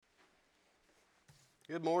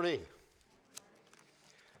Good morning.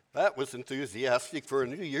 That was enthusiastic for a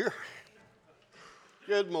new year.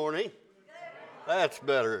 Good morning. That's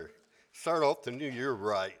better. Start off the new year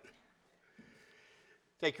right.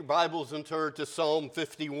 Take your Bibles and turn to Psalm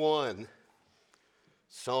 51.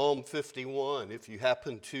 Psalm 51. If you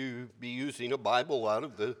happen to be using a Bible out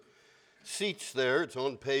of the seats there, it's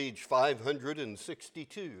on page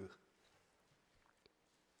 562.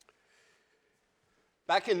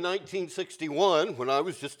 Back in 1961, when I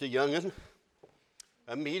was just a youngin',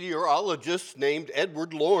 a meteorologist named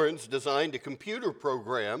Edward Lorenz designed a computer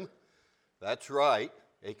program. That's right,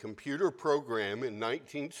 a computer program in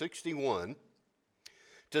 1961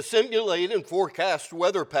 to simulate and forecast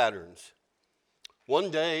weather patterns.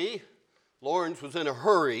 One day, Lorenz was in a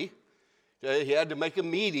hurry. He had to make a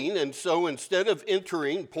meeting, and so instead of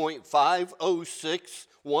entering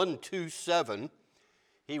 0.506127,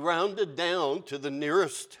 he rounded down to the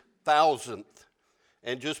nearest thousandth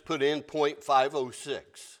and just put in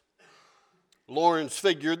 0.506. Lorenz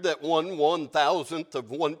figured that 1/1000th of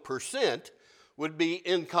 1% would be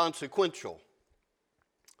inconsequential.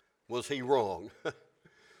 Was he wrong?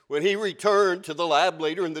 When he returned to the lab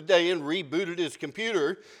later in the day and rebooted his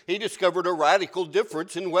computer, he discovered a radical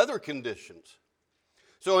difference in weather conditions.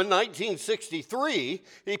 So in 1963,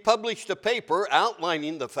 he published a paper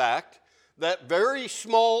outlining the fact that very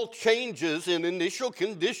small changes in initial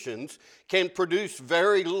conditions can produce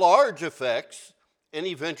very large effects and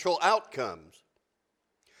eventual outcomes.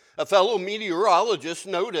 A fellow meteorologist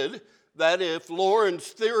noted that if Lorenz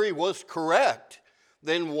theory was correct,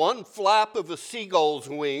 then one flap of a seagull's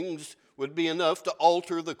wings would be enough to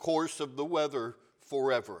alter the course of the weather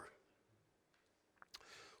forever.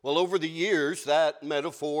 Well, over the years, that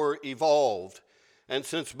metaphor evolved. And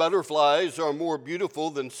since butterflies are more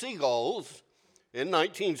beautiful than seagulls, in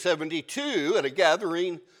 1972, at a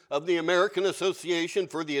gathering of the American Association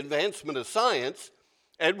for the Advancement of Science,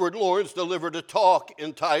 Edward Lorenz delivered a talk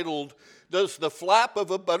entitled, "Does the Flap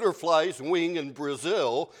of a Butterfly's Wing in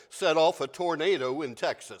Brazil Set Off a Tornado in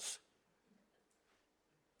Texas?"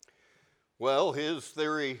 Well, his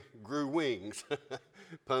theory grew wings,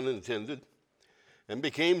 pun intended, and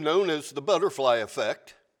became known as the butterfly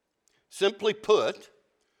effect. Simply put,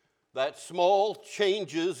 that small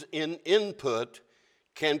changes in input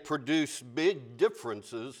can produce big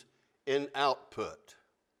differences in output.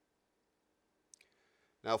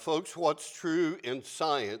 Now, folks, what's true in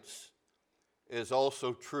science is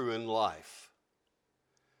also true in life.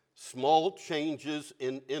 Small changes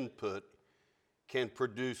in input can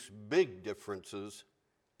produce big differences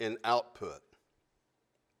in output.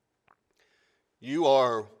 You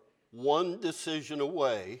are one decision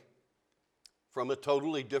away from a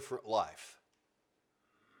totally different life.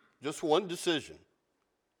 Just one decision.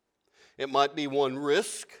 It might be one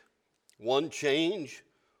risk, one change,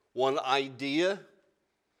 one idea.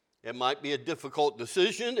 It might be a difficult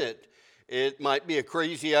decision. It might be a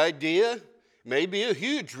crazy idea, maybe a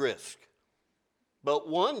huge risk. But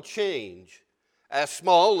one change, as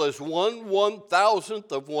small as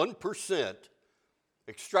 1/1000th of 1%,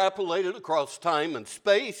 extrapolated across time and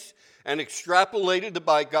space and extrapolated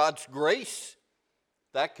by God's grace,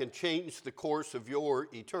 that can change the course of your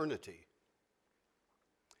eternity.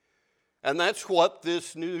 And that's what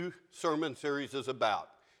this new sermon series is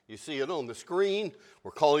about. You see it on the screen.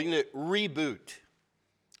 We're calling it Reboot.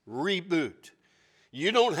 Reboot.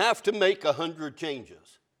 You don't have to make 100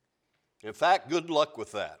 changes. In fact, good luck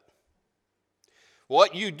with that.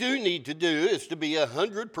 What you do need to do is to be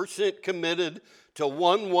 100% committed to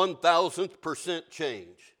 1/1000th%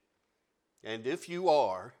 change. And if you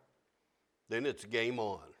are, then it's game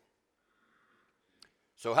on.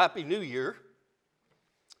 So happy New Year,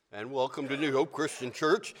 and welcome to New Hope Christian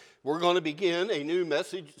Church. We're going to begin a new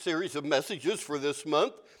series of messages for this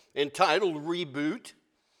month entitled Reboot.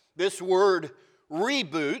 This word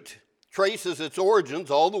reboot traces its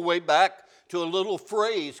origins all the way back to a little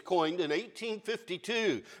phrase coined in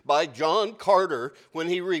 1852 by John Carter when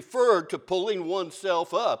he referred to pulling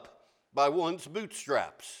oneself up by one's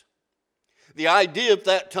bootstraps. The idea at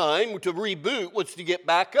that time to reboot was to get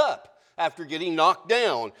back up after getting knocked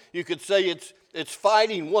down. You could say it's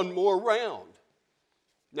fighting one more round.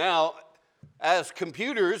 Now, as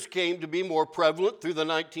computers came to be more prevalent through the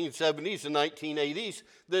 1970s and 1980s,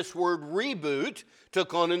 this word reboot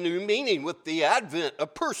took on a new meaning with the advent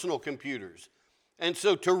of personal computers. And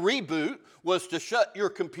so to reboot was to shut your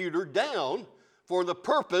computer down for the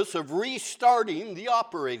purpose of restarting the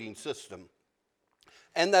operating system.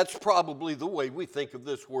 And that's probably the way we think of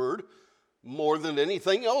this word more than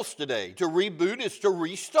anything else today. To reboot is to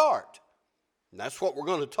restart. And that's what we're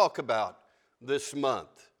going to talk about this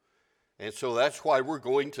month. And so that's why we're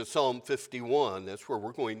going to Psalm 51. That's where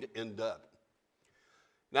we're going to end up.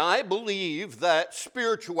 Now, I believe that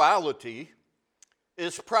spirituality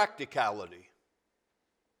is practicality.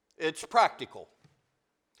 It's practical.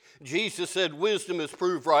 Jesus said wisdom is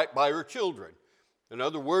proved right by her children. In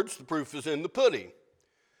other words, the proof is in the pudding.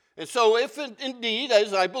 And so if indeed,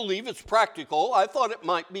 as I believe it's practical, I thought it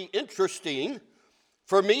might be interesting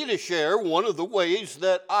for me to share one of the ways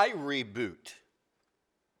that I reboot.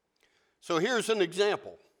 So here's an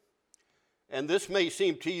example. And this may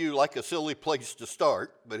seem to you like a silly place to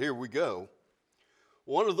start, but here we go.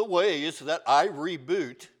 One of the ways that I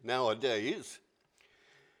reboot nowadays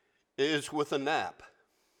is with a nap.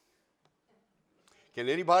 Can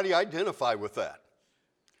anybody identify with that?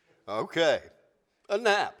 Okay, a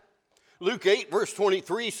nap. Luke 8, verse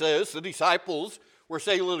 23 says the disciples were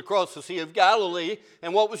sailing across the Sea of Galilee,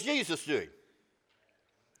 and what was Jesus doing?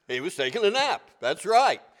 He was taking a nap. That's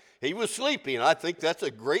right. He was sleeping. I think that's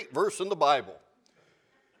a great verse in the Bible.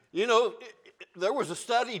 You know, there was a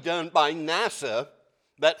study done by NASA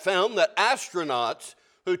that found that astronauts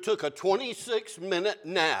who took a 26-minute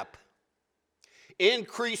nap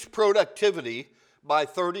increased productivity by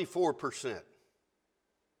 34%.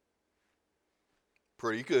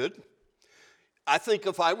 Pretty good. I think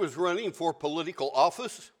if I was running for political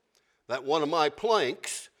office, that one of my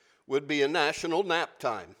planks would be a national nap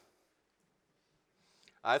time.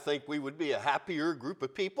 I think we would be a happier group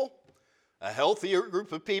of people, a healthier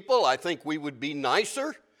group of people. I think we would be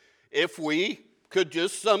nicer if we could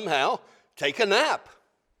just somehow take a nap,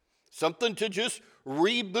 something to just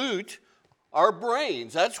reboot our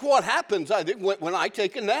brains. That's what happens, I think, when I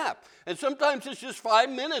take a nap. And sometimes it's just 5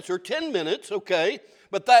 minutes or 10 minutes, okay,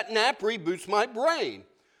 but that nap reboots my brain.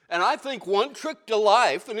 And I think one trick to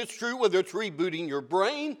life, and it's true whether it's rebooting your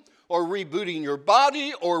brain or rebooting your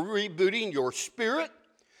body or rebooting your spirit,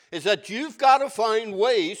 is that you've got to find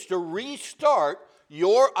ways to restart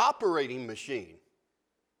your operating machine.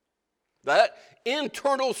 That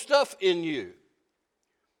internal stuff in you.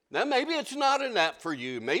 Now, maybe it's not a nap for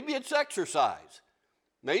you. Maybe it's exercise.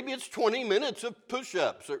 Maybe it's 20 minutes of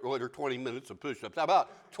push-ups. Or 20 minutes of push-ups. How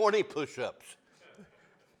about 20 push-ups?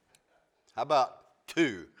 How about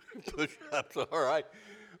 2 push-ups, all right?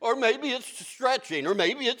 Or maybe it's stretching. Or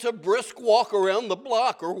maybe it's a brisk walk around the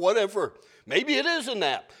block or whatever. Maybe it is a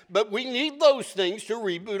nap. But we need those things to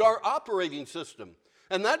reboot our operating system.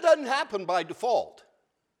 And that doesn't happen by default.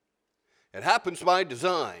 It happens by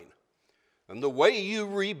design. And the way you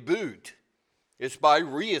reboot is by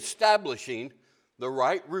reestablishing the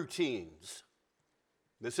right routines.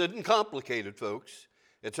 This isn't complicated, folks.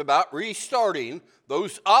 It's about restarting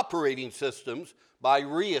those operating systems by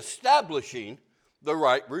reestablishing the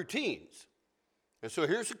right routines. And so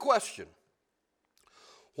here's the question.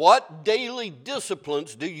 What daily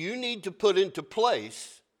disciplines do you need to put into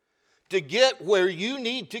place to get where you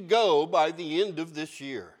need to go by the end of this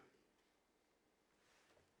year?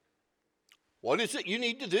 What is it you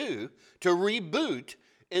need to do to reboot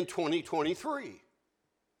in 2023?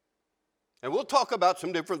 And we'll talk about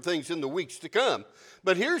some different things in the weeks to come.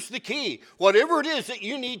 But here's the key. Whatever it is that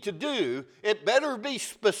you need to do, it better be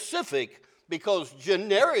specific because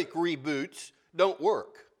generic reboots don't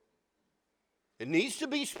work. It needs to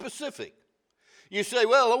be specific. You say,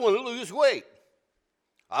 well, I want to lose weight.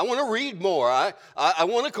 I want to read more. I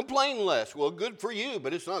want to complain less. Well, good for you,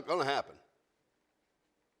 but it's not going to happen.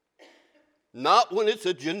 Not when it's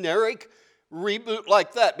a generic reboot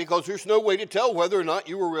like that, because there's no way to tell whether or not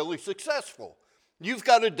you were really successful. You've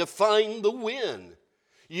got to define the win.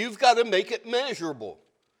 You've got to make it measurable.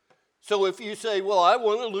 So if you say, well, I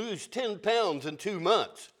want to lose 10 pounds in 2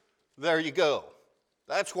 months, there you go.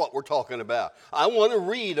 That's what we're talking about. I want to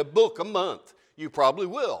read a book a month. You probably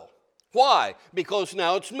will. Why? Because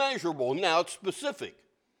now it's measurable. Now it's specific.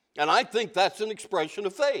 And I think that's an expression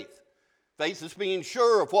of faith. Faith is being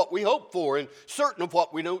sure of what we hope for and certain of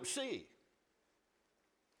what we don't see.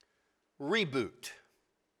 Reboot.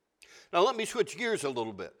 Now let me switch gears a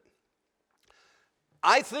little bit.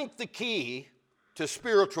 I think the key to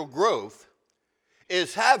spiritual growth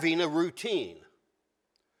is having a routine.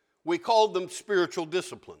 We call them spiritual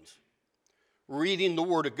disciplines. Reading the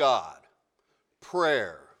Word of God,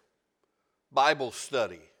 prayer, Bible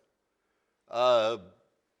study,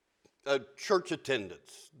 church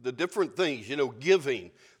attendance, the different things,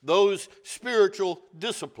 giving, those spiritual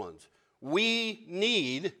disciplines. We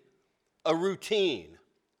need a routine.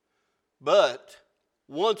 But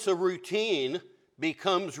once a routine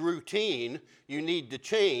becomes routine, you need to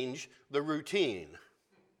change the routine.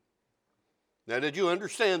 Now, did you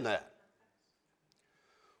understand that?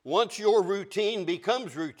 Once your routine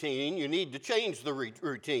becomes routine, you need to change the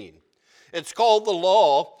routine. It's called the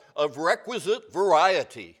law of requisite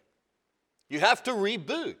variety. You have to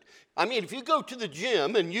reboot. I mean, if you go to the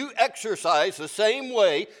gym and you exercise the same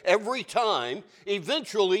way every time,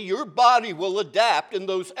 eventually your body will adapt and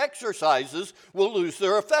those exercises will lose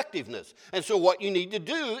their effectiveness. And so what you need to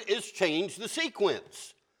do is change the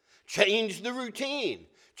sequence, change the routine,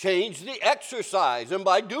 change the exercise. And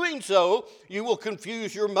by doing so, you will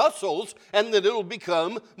confuse your muscles and then it'll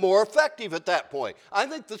become more effective at that point. I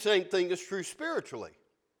think the same thing is true spiritually.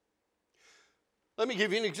 Let me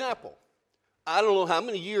give you an example. I don't know how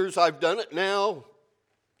many years I've done it now,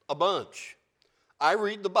 a bunch. I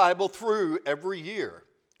read the Bible through every year,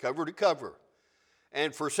 cover to cover.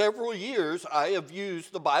 And for several years, I have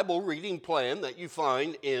used the Bible reading plan that you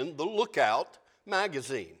find in the Lookout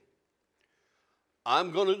magazine.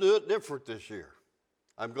 I'm going to do it different this year.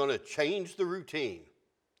 I'm going to change the routine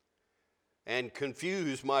and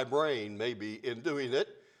confuse my brain maybe in doing it.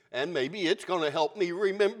 And maybe it's going to help me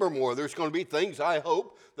remember more. There's going to be things I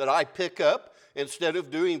hope that I pick up instead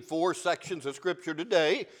of doing 4 sections of Scripture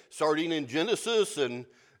today, starting in Genesis and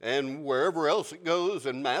wherever else it goes,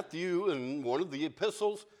 and Matthew and one of the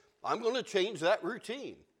epistles. I'm going to change that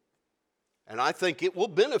routine. And I think it will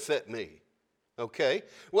benefit me. Okay?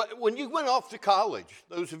 When you went off to college,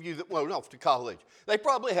 those of you that went off to college, they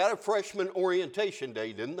probably had a freshman orientation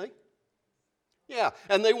day, didn't they? Yeah,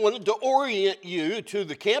 and they wanted to orient you to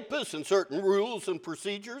the campus and certain rules and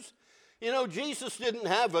procedures. You know, Jesus didn't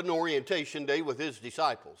have an orientation day with his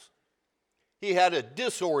disciples. He had a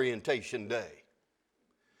disorientation day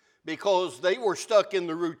because they were stuck in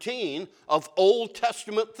the routine of Old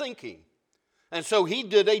Testament thinking. And so he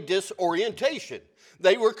did a disorientation.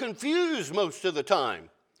 They were confused most of the time,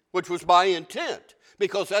 which was by intent,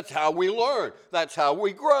 because that's how we learn. That's how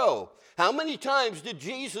we grow. How many times did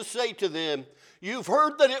Jesus say to them, "You've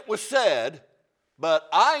heard that it was said, but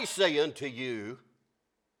I say unto you,"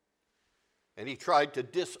 and he tried to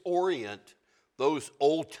disorient those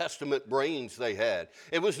Old Testament brains they had.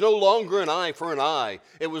 It was no longer an eye for an eye.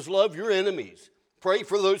 It was love your enemies. Pray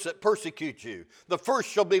for those that persecute you. The first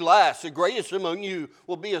shall be last. The greatest among you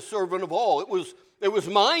will be a servant of all. It was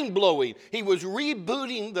mind-blowing. He was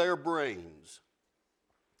rebooting their brains.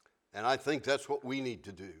 And I think that's what we need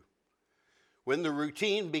to do. When the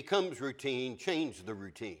routine becomes routine, change the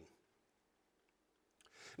routine.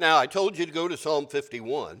 Now, I told you to go to Psalm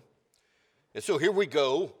 51. And so here we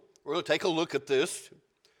go. We're going to take a look at this.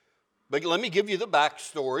 But let me give you the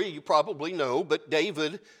backstory. You probably know, but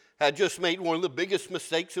David had just made one of the biggest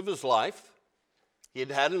mistakes of his life. He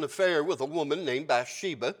had had an affair with a woman named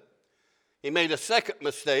Bathsheba. He made a second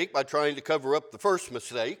mistake by trying to cover up the first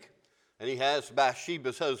mistake, and he has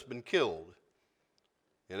Bathsheba's husband killed.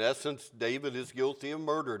 In essence, David is guilty of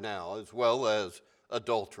murder now, as well as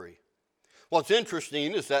adultery. What's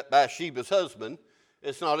interesting is that Bathsheba's husband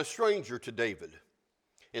is not a stranger to David.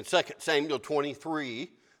 In 2 Samuel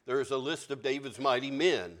 23, there is a list of David's mighty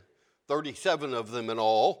men, 37 of them in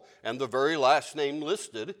all, and the very last name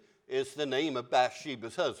listed is the name of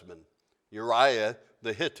Bathsheba's husband, Uriah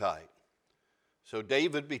the Hittite. So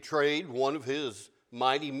David betrayed one of his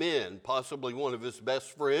mighty men, possibly one of his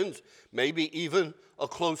best friends, maybe even a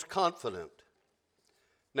close confidant.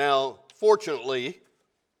 Now, fortunately,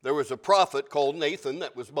 there was a prophet called Nathan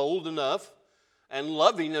that was bold enough and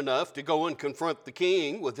loving enough to go and confront the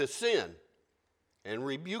king with his sin and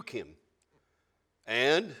rebuke him.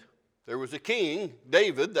 And there was a king,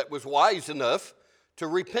 David, that was wise enough to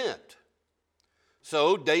repent.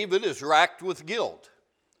 So David is racked with guilt.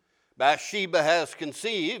 Bathsheba has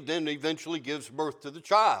conceived and eventually gives birth to the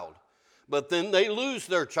child. But then they lose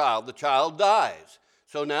their child. The child dies.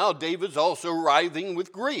 So now David's also writhing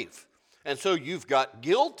with grief. And so you've got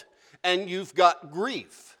guilt and you've got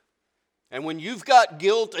grief. And when you've got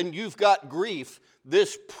guilt and you've got grief,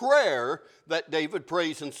 this prayer that David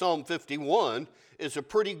prays in Psalm 51 is a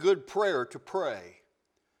pretty good prayer to pray.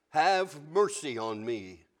 Have mercy on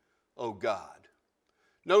me, O God.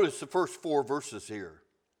 Notice the first 4 verses here.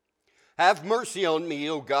 Have mercy on me,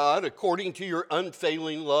 O God, according to your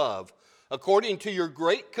unfailing love. According to your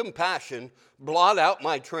great compassion, blot out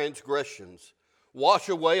my transgressions. Wash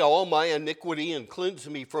away all my iniquity and cleanse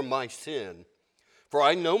me from my sin. For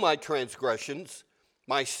I know my transgressions.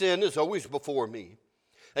 My sin is always before me.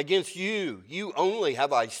 Against you, you only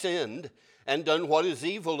have I sinned and done what is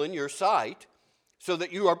evil in your sight, so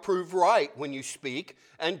that you are proved right when you speak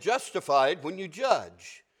and justified when you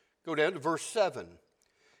judge. Go down to verse 7.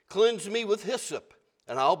 Cleanse me with hyssop,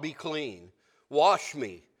 and I'll be clean. Wash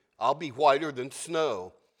me, I'll be whiter than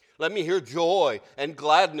snow. Let me hear joy and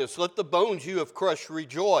gladness. Let the bones you have crushed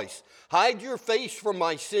rejoice. Hide your face from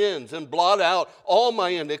my sins and blot out all my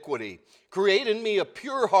iniquity. Create in me a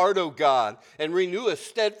pure heart, O God, and renew a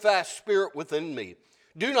steadfast spirit within me.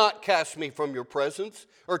 Do not cast me from your presence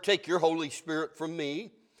or take your Holy Spirit from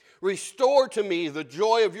me. Restore to me the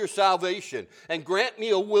joy of your salvation and grant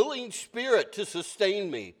me a willing spirit to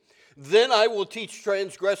sustain me. Then I will teach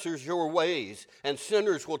transgressors your ways, and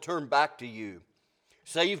sinners will turn back to you.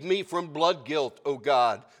 Save me from blood guilt, O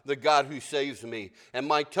God, the God who saves me, and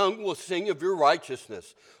my tongue will sing of your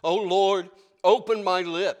righteousness. O Lord, open my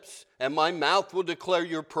lips, and my mouth will declare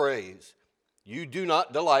your praise. You do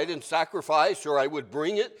not delight in sacrifice, or I would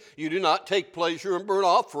bring it. You do not take pleasure in burnt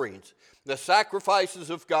offerings. The sacrifices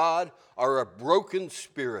of God are a broken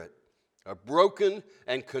spirit, a broken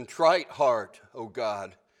and contrite heart, O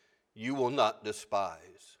God, you will not despise.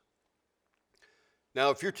 Now,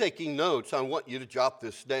 if you're taking notes, I want you to jot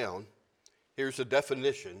this down. Here's a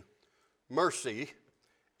definition. Mercy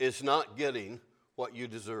is not getting what you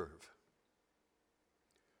deserve.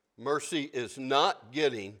 Mercy is not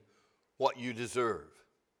getting what you deserve.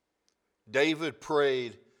 David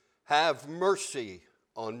prayed, have mercy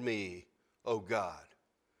on me, O God.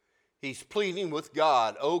 He's pleading with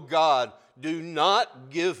God, O God, do not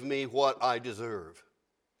give me what I deserve.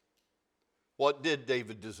 What did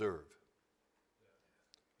David deserve?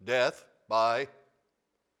 Death by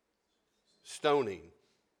stoning.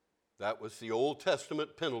 That was the Old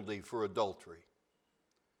Testament penalty for adultery.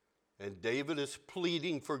 And David is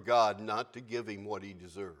pleading for God not to give him what he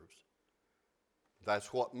deserves.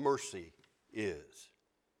 That's what mercy is.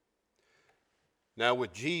 Now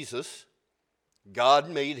with Jesus, God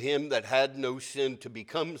made him that had no sin to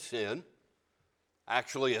become sin,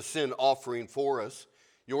 actually a sin offering for us.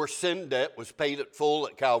 Your sin debt was paid at full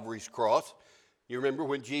at Calvary's cross. You remember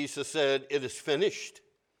when Jesus said, it is finished?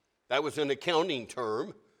 That was an accounting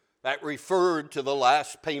term that referred to the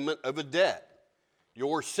last payment of a debt.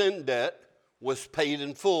 Your sin debt was paid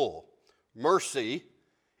in full. Mercy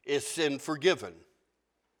is sin forgiven,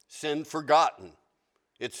 sin forgotten.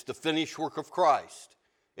 It's the finished work of Christ.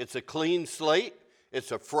 It's a clean slate.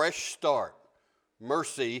 It's a fresh start.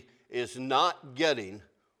 Mercy is not getting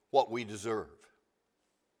what we deserve.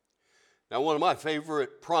 Now, one of my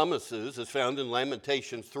favorite promises is found in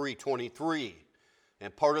Lamentations 3:23.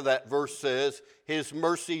 And part of that verse says, his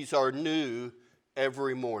mercies are new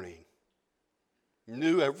every morning.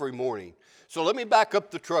 New every morning. So let me back up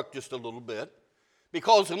the truck just a little bit.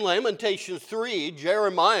 Because in Lamentations 3,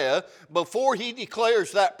 Jeremiah, before he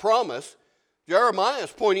declares that promise, Jeremiah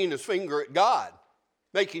is pointing his finger at God,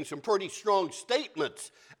 making some pretty strong statements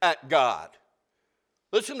at God.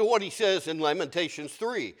 Listen to what he says in Lamentations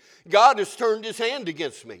 3. God has turned his hand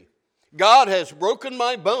against me. God has broken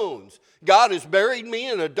my bones. God has buried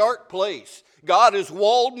me in a dark place. God has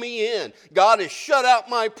walled me in. God has shut out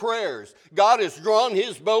my prayers. God has drawn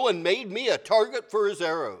his bow and made me a target for his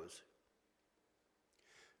arrows.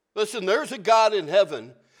 Listen, there's a God in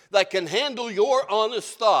heaven that can handle your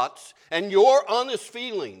honest thoughts and your honest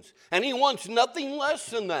feelings, and he wants nothing less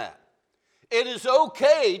than that. It is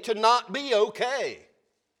okay to not be okay.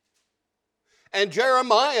 And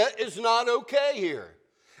Jeremiah is not okay here.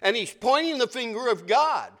 And he's pointing the finger of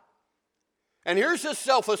God. And here's his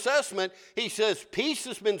self-assessment. He says, peace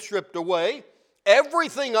has been stripped away.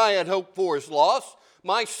 Everything I had hoped for is lost.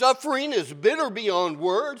 My suffering is bitter beyond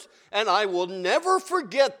words, and I will never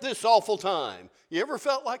forget this awful time. You ever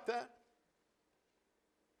felt like that?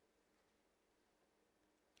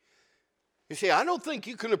 You see, I don't think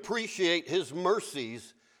you can appreciate his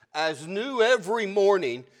mercies as new every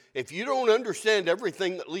morning if you don't understand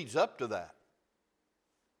everything that leads up to that.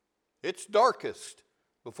 It's darkest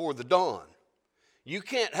before the dawn. You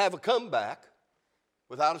can't have a comeback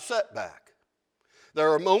without a setback.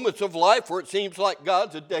 There are moments of life where it seems like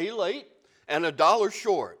God's a day late and a dollar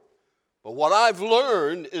short. But what I've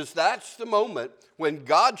learned is that's the moment when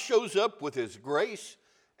God shows up with his grace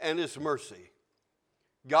and his mercy.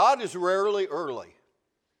 God is rarely early,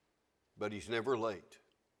 but he's never late.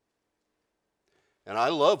 And I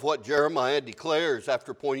love what Jeremiah declares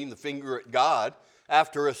after pointing the finger at God,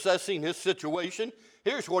 after assessing his situation.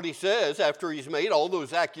 Here's what he says after he's made all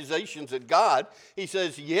those accusations at God. He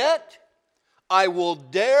says, yet I will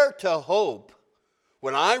dare to hope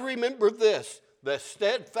when I remember this, the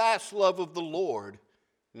steadfast love of the Lord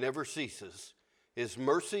never ceases. His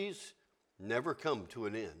mercies never come to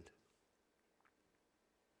an end.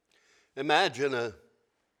 Imagine a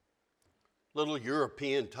little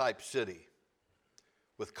European type city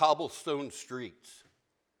with cobblestone streets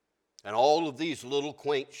and all of these little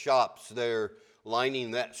quaint shops there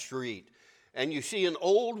lining that street. and you see an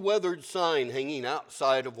old weathered sign hanging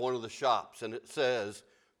outside of one of the shops, and it says,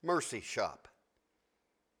 Mercy Shop.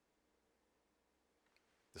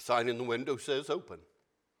 The sign in the window says open.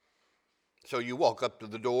 So you walk up to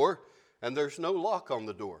the door, and there's no lock on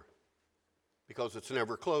the door because it's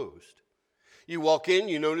never closed. You walk in,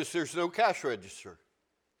 you notice there's no cash register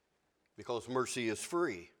because Mercy is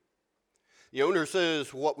free. The owner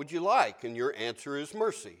says, what would you like? And your answer is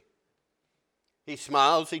Mercy. He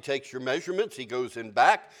smiles, he takes your measurements, he goes in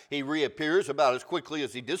back, he reappears about as quickly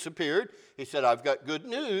as he disappeared. He said, I've got good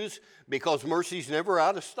news because Mercy's never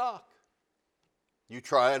out of stock. You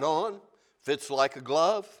try it on, fits like a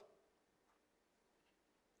glove.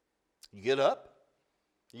 You get up,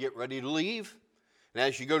 you get ready to leave, and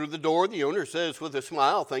as you go to the door, the owner says with a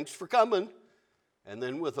smile, thanks for coming. And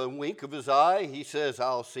then with a wink of his eye, he says,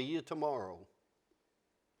 I'll see you tomorrow.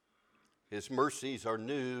 His mercies are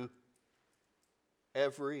new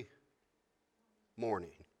every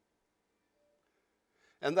morning.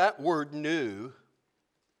 And that word new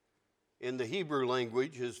in the Hebrew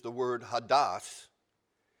language is the word hadas,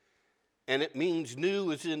 and it means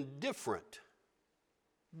new as in different.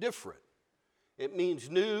 Different. It means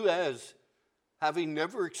new as having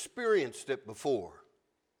never experienced it before.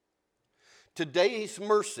 Today's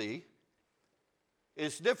mercy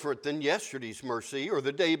is different than yesterday's mercy or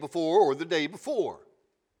the day before or the day before.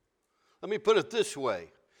 Let me put it this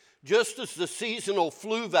way. Just as the seasonal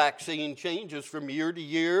flu vaccine changes from year to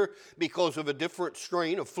year because of a different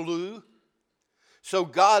strain of flu, so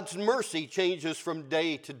God's mercy changes from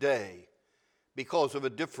day to day because of a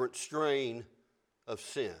different strain of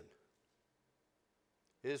sin.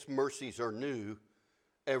 His mercies are new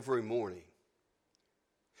every morning.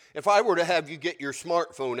 If I were to have you get your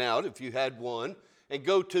smartphone out, if you had one, and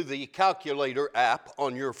go to the calculator app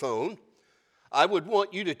on your phone, I would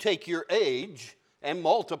want you to take your age and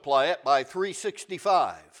multiply it by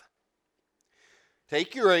 365.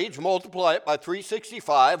 Take your age, multiply it by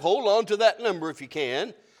 365, hold on to that number if you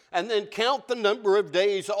can, and then count the number of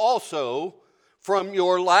days also from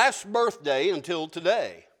your last birthday until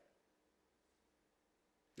today.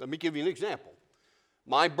 Let me give you an example.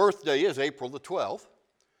 My birthday is April the 12th,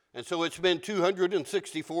 and so it's been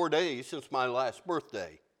 264 days since my last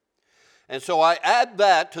birthday. And so I add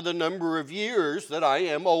that to the number of years that I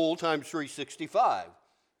am old times 365.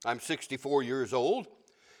 I'm 64 years old,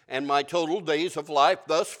 and my total days of life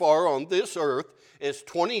thus far on this earth is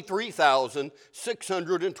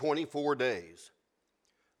 23,624 days.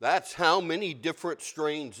 That's how many different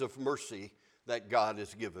strains of mercy that God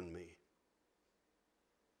has given me.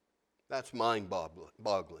 That's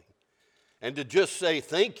mind-boggling. And to just say,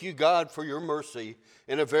 thank you, God, for your mercy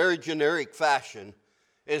in a very generic fashion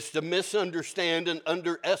is to misunderstand and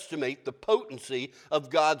underestimate the potency of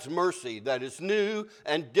God's mercy that is new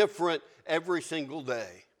and different every single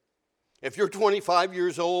day. If you're 25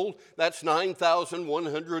 years old, that's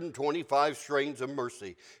 9,125 strains of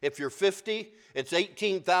mercy. If you're 50, it's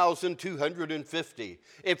 18,250.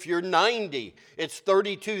 If you're 90, it's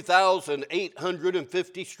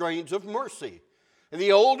 32,850 strains of mercy. And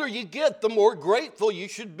the older you get, the more grateful you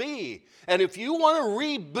should be. And if you want to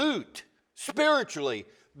reboot spiritually,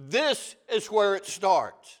 this is where it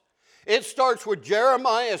starts. It starts with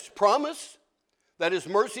Jeremiah's promise that his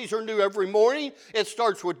mercies are new every morning. It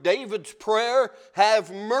starts with David's prayer,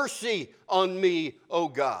 have mercy on me, O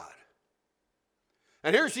God.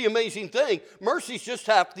 And here's the amazing thing. Mercy's just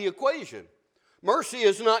half the equation. Mercy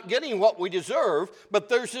is not getting what we deserve, but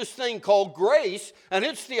there's this thing called grace, and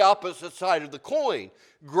it's the opposite side of the coin.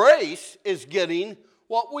 Grace is getting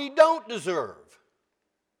what we don't deserve.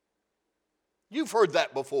 You've heard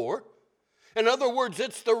that before. In other words,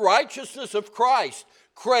 it's the righteousness of Christ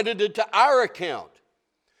credited to our account.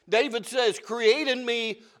 David says, create in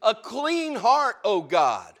me a clean heart, O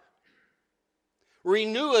God.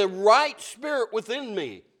 Renew a right spirit within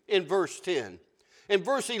me, in verse 10. In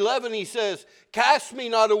verse 11, he says, cast me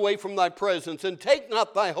not away from thy presence, and take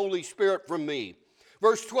not thy Holy Spirit from me.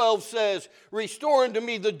 Verse 12 says, restore unto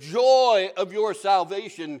me the joy of your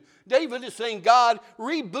salvation. David is saying, God,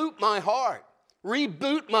 reboot my heart.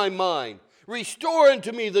 Reboot my mind. Restore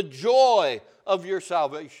unto me the joy of your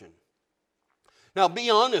salvation. Now, be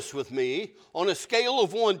honest with me. On a scale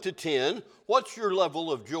of 1 to 10, what's your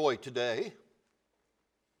level of joy today?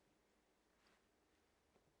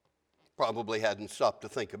 Probably hadn't stopped to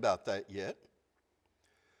think about that yet.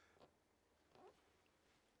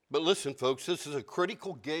 But listen, folks, this is a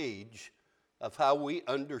critical gauge of how we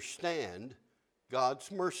understand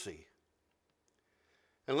God's mercy.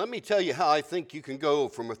 And let me tell you how I think you can go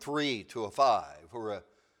from a 3 to a 5, or a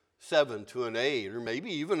 7 to an 8, or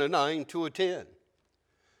maybe even a 9 to a 10.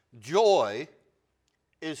 Joy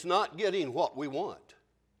is not getting what we want.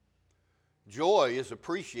 Joy is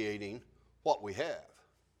appreciating what we have.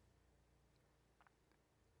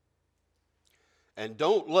 And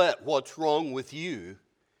don't let what's wrong with you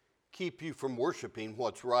keep you from worshiping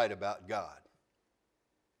what's right about God.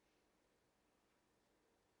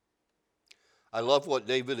 I love what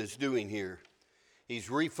David is doing here. He's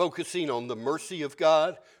refocusing on the mercy of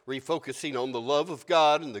God, refocusing on the love of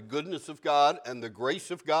God and the goodness of God and the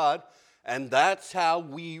grace of God. And that's how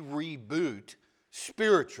we reboot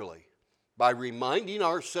spiritually, by reminding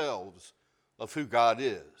ourselves of who God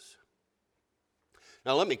is.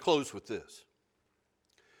 Now let me close with this.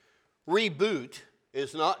 Reboot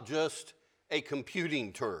is not just a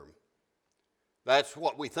computing term. That's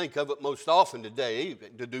what we think of it most often today,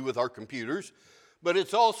 to do with our computers. But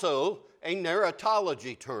it's also a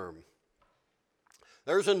narratology term.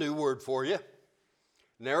 There's a new word for you.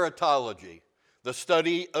 Narratology, the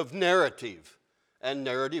study of narrative and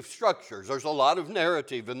narrative structures. There's a lot of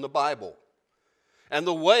narrative in the Bible, and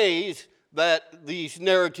the ways that these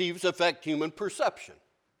narratives affect human perception.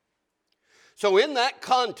 So in that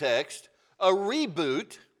context, a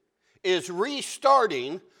reboot is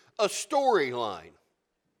restarting a storyline.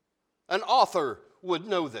 An author would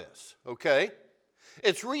know this, okay?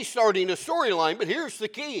 It's restarting a storyline, but here's the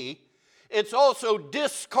key. It's also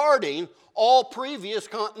discarding all previous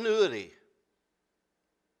continuity.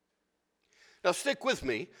 Now stick with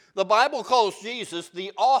me. The Bible calls Jesus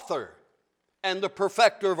the author and the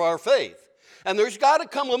perfecter of our faith. And there's got to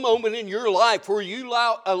come a moment in your life where you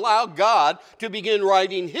allow God to begin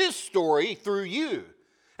writing His story through you.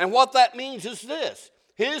 And what that means is this.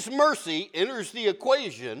 His mercy enters the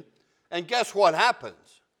equation, and guess what happens?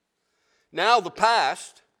 Now the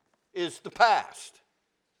past is the past.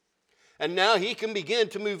 And now He can begin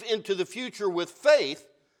to move into the future with faith,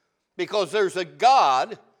 because there's a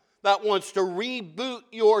God that wants to reboot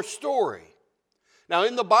your story. Now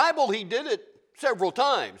in the Bible, He did it several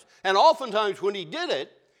times. And oftentimes when He did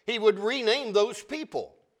it, He would rename those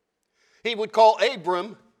people. He would call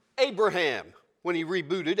Abram, Abraham, when He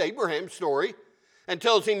rebooted Abraham's story and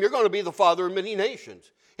tells him, you're going to be the father of many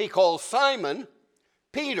nations. He calls Simon,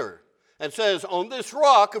 Peter, and says, on this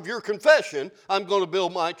rock of your confession, I'm going to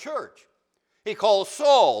build my church. He calls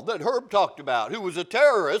Saul, that Herb talked about, who was a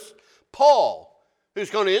terrorist, Paul,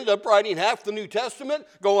 who's going to end up writing half the New Testament,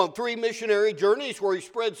 go on 3 missionary journeys where he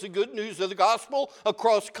spreads the good news of the gospel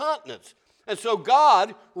across continents. And so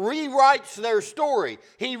God rewrites their story.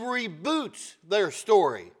 He reboots their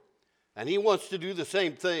story. And He wants to do the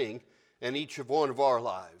same thing in each one of our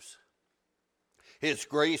lives. His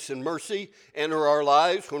grace and mercy enter our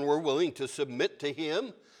lives when we're willing to submit to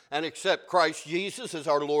Him and accept Christ Jesus as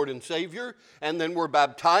our Lord and Savior, and then we're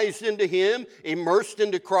baptized into Him, immersed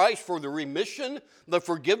into Christ for the remission, the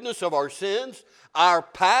forgiveness of our sins. Our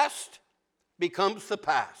past becomes the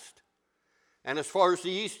past. And as far as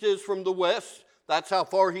the east is from the west, that's how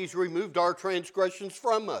far He's removed our transgressions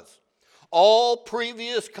from us. All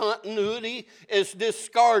previous continuity is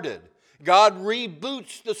discarded. God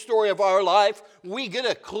reboots the story of our life. We get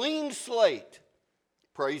a clean slate.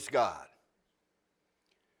 Praise God.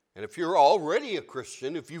 And if you're already a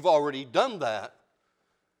Christian, if you've already done that,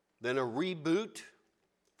 then a reboot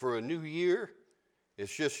for a new year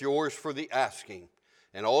is just yours for the asking.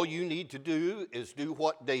 And all you need to do is do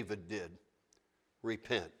what David did.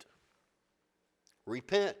 Repent.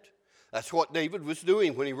 Repent. That's what David was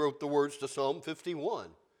doing when he wrote the words to Psalm 51.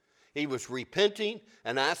 He was repenting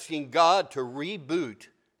and asking God to reboot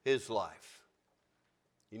his life.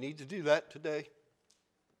 You need to do that today.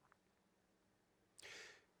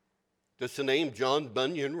 Does the name John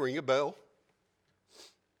Bunyan ring a bell?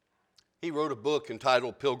 He wrote a book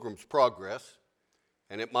entitled Pilgrim's Progress,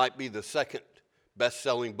 and it might be the second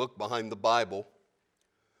best-selling book behind the Bible.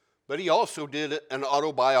 But he also did an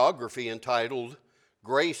autobiography entitled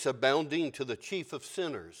Grace Abounding to the Chief of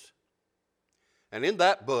Sinners. And in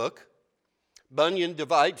that book, Bunyan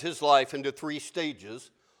divides his life into 3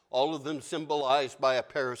 stages, all of them symbolized by a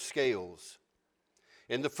pair of scales.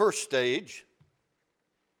 In the first stage,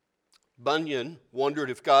 Bunyan wondered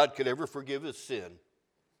if God could ever forgive his sin.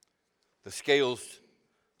 The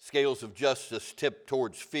scales of justice tipped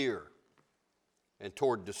towards fear and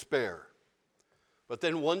toward despair. But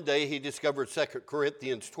then one day he discovered 2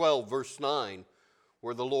 Corinthians 12, verse 9,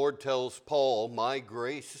 where the Lord tells Paul, my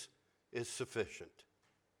grace is sufficient.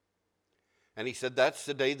 And he said that's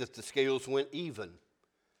the day that the scales went even,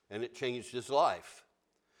 and it changed his life.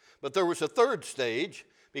 But there was a third stage,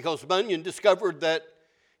 because Bunyan discovered that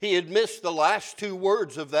he had missed the last 2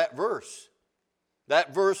 words of that verse.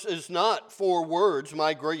 That verse is not 4 words,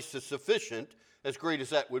 my grace is sufficient. as great as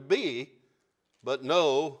that would be. But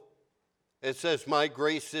no, it says, my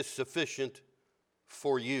grace is sufficient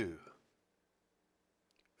for you.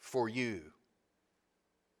 For you.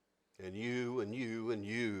 And you and you and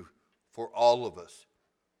you, for all of us.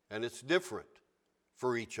 And it's different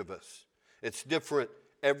for each of us. It's different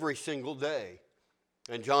every single day.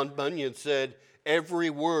 And John Bunyan said, every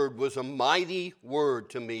word was a mighty word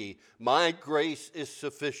to me. My grace is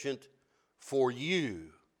sufficient for you.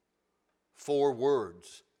 4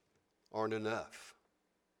 words aren't enough.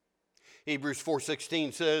 Hebrews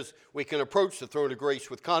 4:16 says we can approach the throne of grace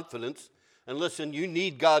with confidence. And listen, you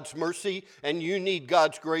need God's mercy and you need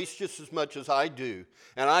God's grace just as much as I do.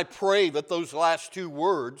 And I pray that those last 2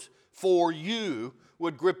 words, for you,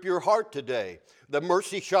 would grip your heart today. The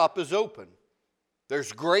mercy shop is open.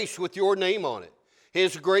 There's grace with your name on it.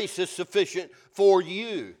 His grace is sufficient for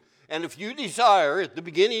you. And if you desire at the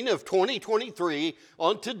beginning of 2023,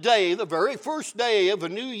 on today, the very first day of a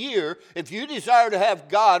new year, if you desire to have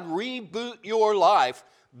God reboot your life,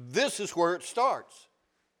 this is where it starts.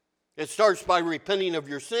 It starts by repenting of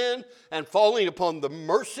your sin and falling upon the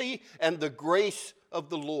mercy and the grace of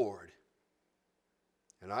the Lord.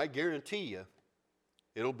 And I guarantee you,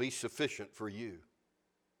 it'll be sufficient for you.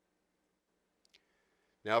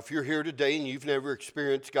 Now, if you're here today and you've never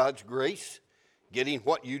experienced God's grace, getting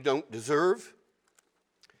what you don't deserve,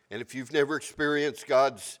 and if you've never experienced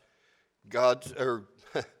God's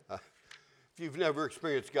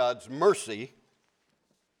mercy,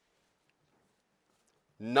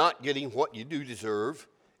 not getting what you do deserve,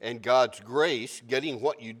 and God's grace, getting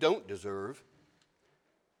what you don't deserve,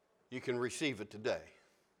 you can receive it today.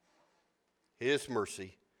 His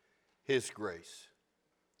mercy, His grace.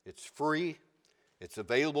 It's free, it's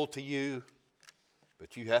available to you,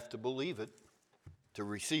 but you have to believe it to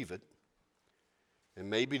receive it. And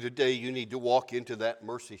maybe today you need to walk into that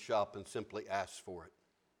mercy shop and simply ask for it.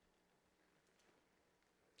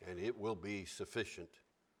 And it will be sufficient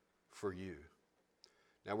for you.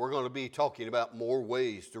 Now, we're going to be talking about more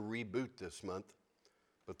ways to reboot this month,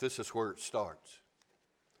 but this is where it starts.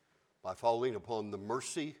 By falling upon the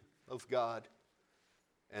mercy of God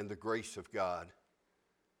and the grace of God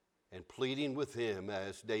and pleading with Him,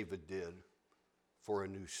 as David did, for a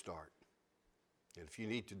new start. And if you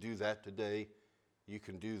need to do that today, you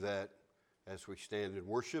can do that as we stand in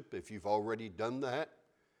worship. If you've already done that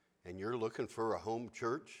and you're looking for a home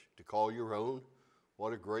church to call your own,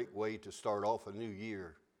 what a great way to start off a new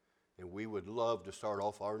year. And we would love to start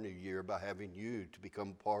off our new year by having you to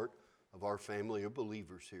become part of our family of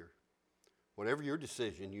believers here. Whatever your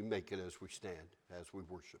decision, you make it as we stand, as we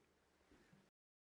worship.